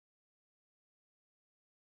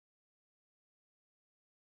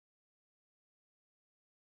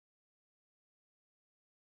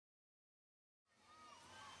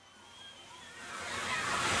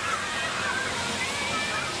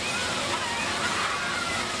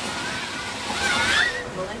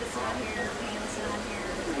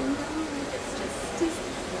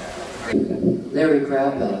Larry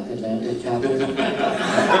Crabb, Atlanta chapter.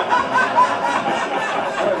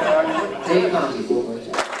 Dave Conti, Fort Worth.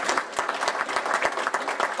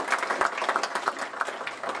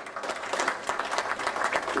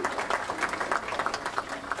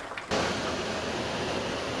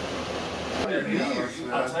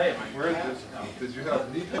 I'll tell you, where is this? Did you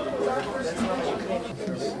have knee?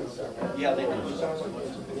 Yeah, they did.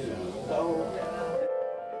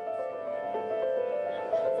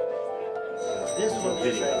 This one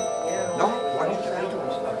video. No, why don't you do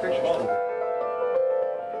a picture?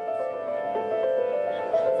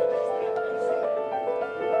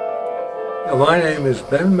 My name is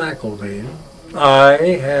Ben McElveen. I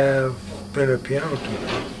have been a piano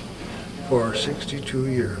tutor for 62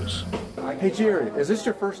 years. Hey Jerry, is this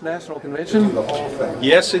your first national convention? The whole thing.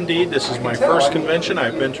 Yes, indeed. This is my first convention.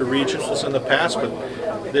 I've been to regionals in the past, but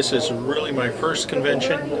this is really my first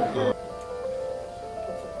convention.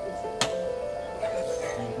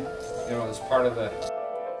 You know, as part of the...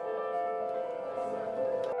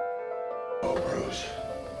 Oh, Bruce.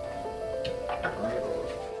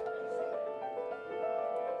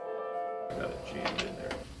 Got it jammed in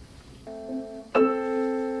there.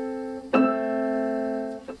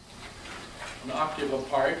 An octave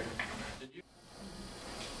apart.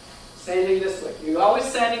 Standing this way. You're always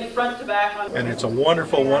standing front to back on. And it's a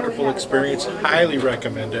wonderful, wonderful experience. Highly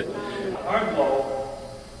recommend it. Hard blow,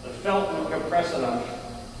 the felt will compress enough.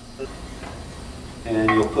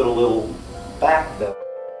 And you'll put a little back bell.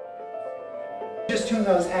 Just tune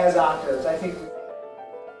those as octaves. I think.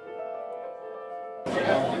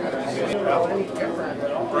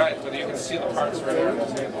 Right, but you can see the parts right there on the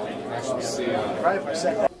table. You can actually see... Right for a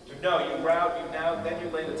second. No, you route, you now, then you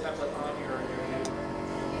lay the template on your hand.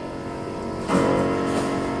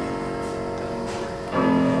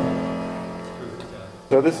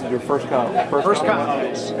 So this is your first conference? First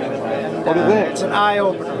conference. What do you think? It's an eye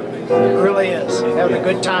opener. It really is. Having a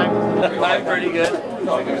good time. I'm pretty good. If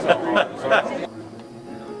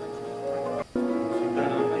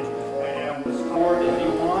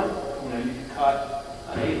you want, you can cut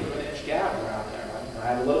an 1/8 inch gap around there. I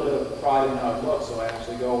have a little bit of pride in how it looks, so I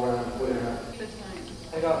actually go around and put it in.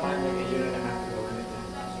 I got mine like a year and a half ago.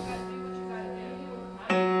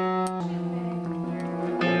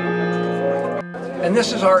 And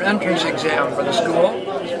this is our entrance exam for the school.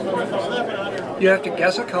 You have to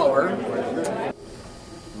guess a color.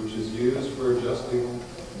 Which is used for adjusting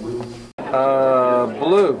wooden...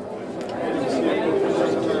 Blue.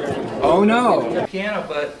 Oh no. Piano,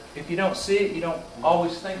 but if you don't see it, you don't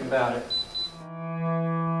always think about it.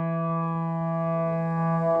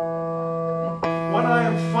 When I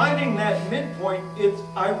am finding that midpoint,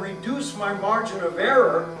 I reduce my margin of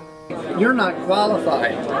error. You're not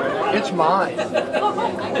qualified. It's mine. It's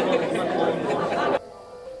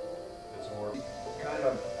more... Kind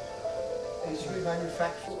of pastry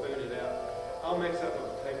manufacturer. Spoon it out. I'll mix up with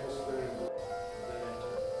a tablespoon.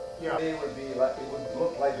 Yeah. It would be like, it would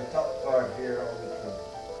look like the top part here on the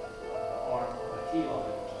Or a key on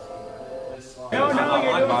it. This line. No,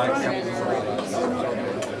 you're doing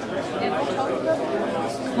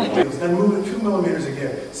Then move it 2 millimeters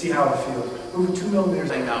again. See how it feels. Move it 2 millimeters.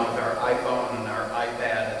 Now with our iPhone and our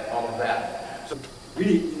iPad and all of that. So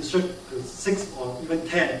really, insert 6 or even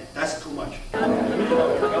 10. That's too much.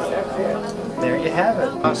 There you have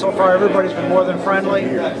it. So far, everybody's been more than friendly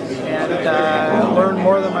and learned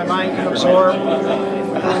more than my mind can absorb.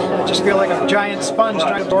 I just feel like a giant sponge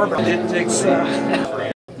trying to absorb it.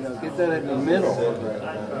 Get that in the middle.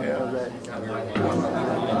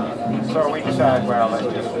 So we decide, well, let's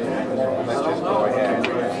just go ahead.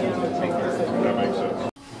 That makes sense.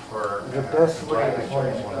 The best way to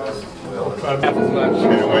point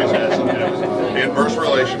Inverse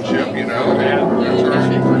relationship, you know.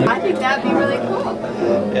 I think that'd be really cool.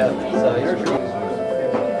 Yeah, so here's your...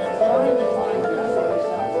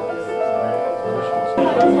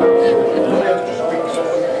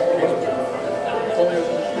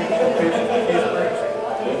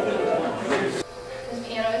 This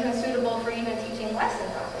piano isn't suitable for even teaching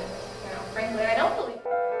lessons on it. Frankly, I don't believe.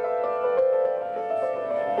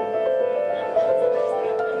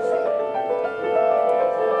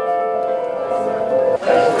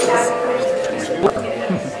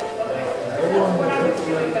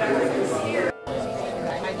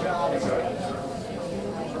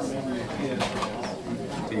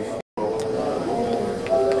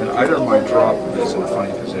 And either my drop is in a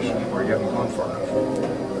funny position or you haven't gone far enough.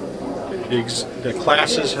 The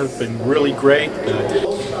classes have been really great.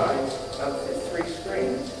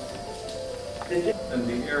 And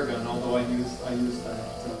the air gun, although I use that.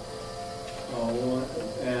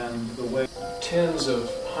 And the way tens of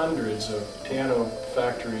hundreds of piano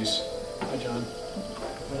factories. Hi, John.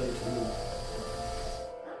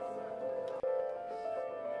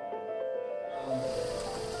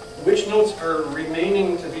 Which notes are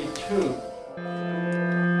remaining to be tuned?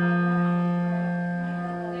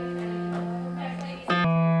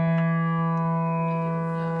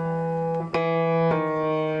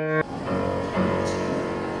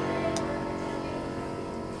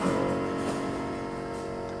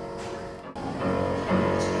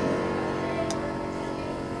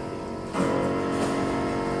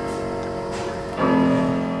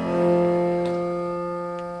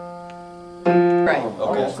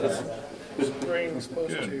 Right. The string is supposed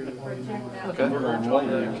to Okay. converge on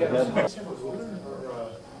the cast.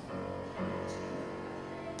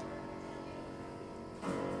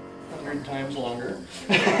 100 times longer.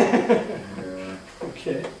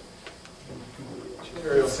 Okay.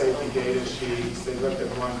 Material safety data sheets, they looked at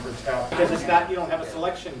one for tap. Because it's not, you don't have a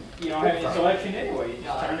selection. You don't have any selection anyway. You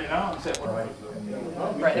just turn it on and say,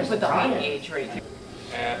 Right, and put the line gauge right there.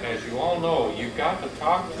 As you all know, you've got to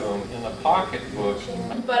talk to them in the pocketbook.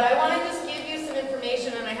 But I want to just give you some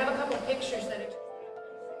information, and I have a couple pictures that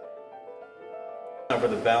are... For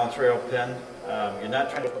the balance rail pin, you're not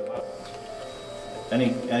trying to...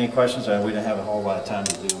 Any questions? We didn't have a whole lot of time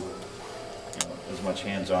to do as much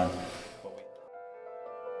hands-on.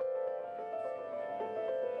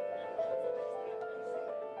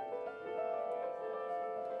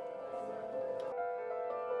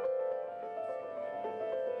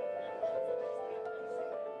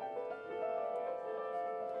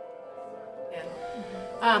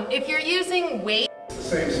 If you're using weight... It's the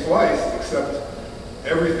same splice, except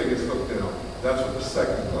everything is hooked down. That's what the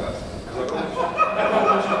second class is.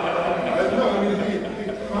 No, I mean, he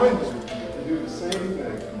finds to do the same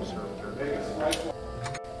thing. Make a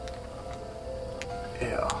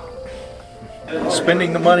splice.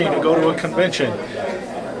 Spending the money to go to a convention,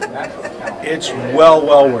 it's well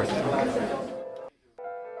worth it.